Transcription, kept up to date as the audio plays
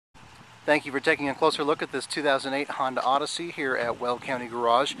Thank you for taking a closer look at this 2008 Honda Odyssey here at Weld County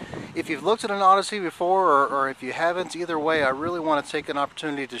Garage. If you've looked at an Odyssey before or if you haven't, either way, I really want to take an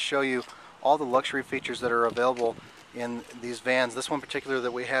opportunity to show you all the luxury features that are available in these vans. This one particular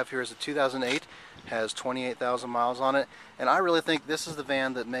that we have here is a 2008, has 28,000 miles on it, and I really think this is the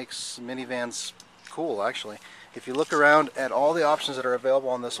van that makes minivans cool, actually. If you look around at all the options that are available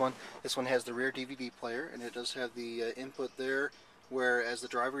on this one has the rear DVD player, and it does have the input there, where as the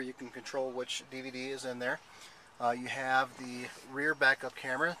driver you can control which DVD is in there. You have the rear backup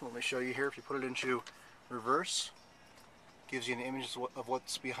camera. Let me show you here. If you put it into reverse, gives you an image of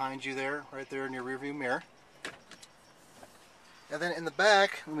what's behind you there, right there in your rear view mirror. And then in the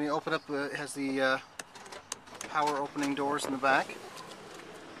back, when we open up, it has the power opening doors in the back.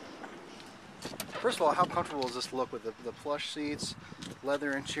 First of all, how comfortable does this look with the plush seats,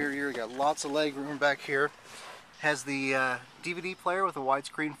 leather interior? You got lots of leg room back here. Has the DVD player with a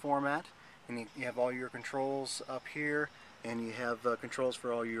widescreen format, and you have all your controls up here, and you have controls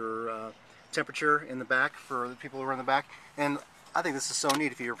for all your temperature in the back for the people who are in the back. And I think this is so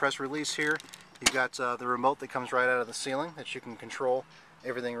neat. If you press release here, you've got the remote that comes right out of the ceiling that you can control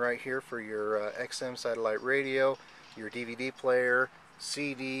everything right here for your XM satellite radio, your DVD player,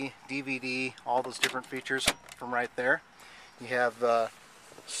 CD, DVD, all those different features from right there. You have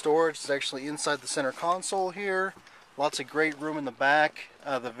storage is actually inside the center console here. Lots of great room in the back.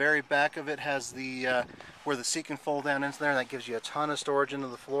 The very back of it has the where the seat can fold down into there, and that gives you a ton of storage into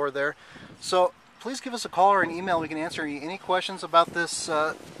the floor there. So please give us a call or an email. We can answer any questions about this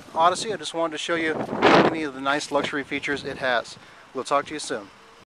Odyssey. I just wanted to show you how many of the nice luxury features it has. We'll talk to you soon.